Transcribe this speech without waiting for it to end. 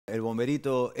El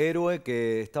bomberito héroe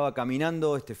que estaba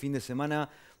caminando este fin de semana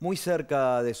muy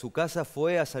cerca de su casa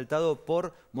fue asaltado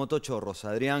por motochorros,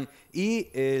 Adrián, y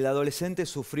el adolescente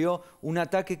sufrió un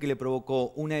ataque que le provocó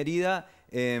una herida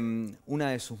en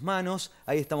una de sus manos.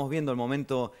 Ahí estamos viendo el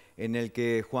momento en el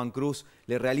que Juan Cruz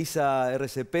le realiza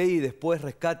RCP y después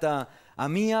rescata a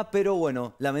Mía, pero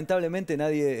bueno, lamentablemente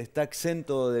nadie está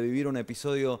exento de vivir un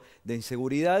episodio de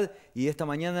inseguridad y esta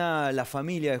mañana la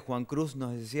familia de Juan Cruz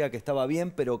nos decía que estaba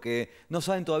bien, pero que no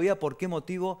saben todavía por qué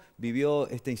motivo vivió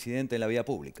este incidente en la vía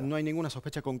pública. No hay ninguna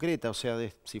sospecha concreta, o sea,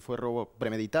 de si fue robo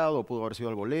premeditado o pudo haber sido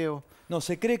al voleo. No,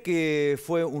 se cree que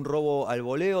fue un robo al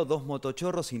voleo, dos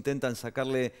motochorros intentan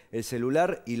sacarle el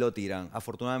celular y lo tiran.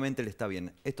 Afortunadamente le está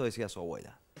bien. Esto decía su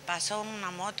abuela. Pasó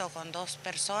una moto con dos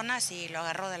personas y lo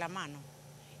agarró de la mano.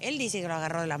 Él dice que lo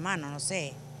agarró de la mano, no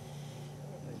sé.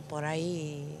 Por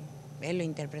ahí él lo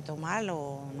interpretó mal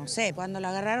o no sé. Cuando lo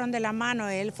agarraron de la mano,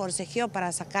 él forcejeó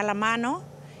para sacar la mano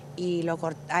y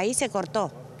ahí se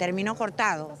cortó, terminó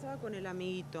cortado. ¿Qué pasaba con el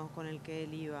amiguito con el que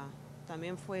él iba?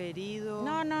 ¿También fue herido?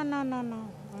 No.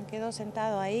 Quedó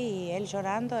sentado ahí, él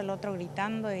llorando, el otro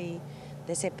gritando y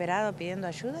desesperado pidiendo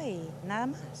ayuda y nada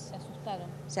más. ¿Se asustaron?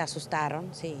 Se asustaron,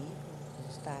 sí, se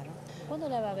asustaron. ¿Cuándo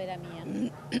la va a ver a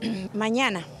Mía?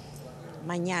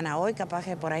 Mañana, hoy capaz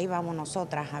que por ahí vamos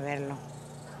nosotras a verlo.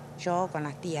 Yo con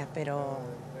las tías, pero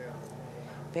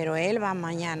él va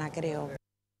mañana, creo.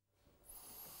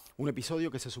 Un episodio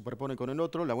que se superpone con el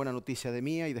otro, la buena noticia de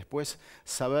Mía y después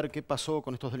saber qué pasó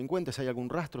con estos delincuentes. ¿Hay algún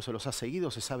rastro? ¿Se los ha seguido?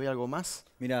 ¿Se sabe algo más?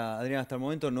 Mira, Adrián, hasta el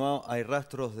momento no hay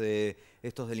rastros de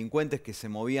estos delincuentes que se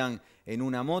movían en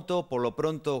una moto. Por lo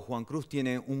pronto, Juan Cruz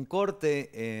tiene un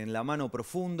corte en la mano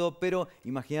profundo, pero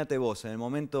imagínate vos, en el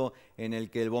momento en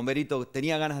el que el bomberito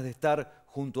tenía ganas de estar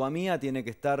junto a Mía, tiene que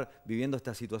estar viviendo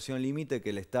esta situación límite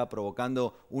que le está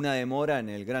provocando una demora en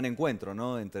el gran encuentro,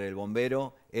 ¿no?, entre el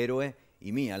bombero, héroe,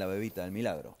 y Mía, la bebita del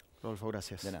milagro. Rodolfo,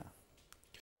 gracias. De nada.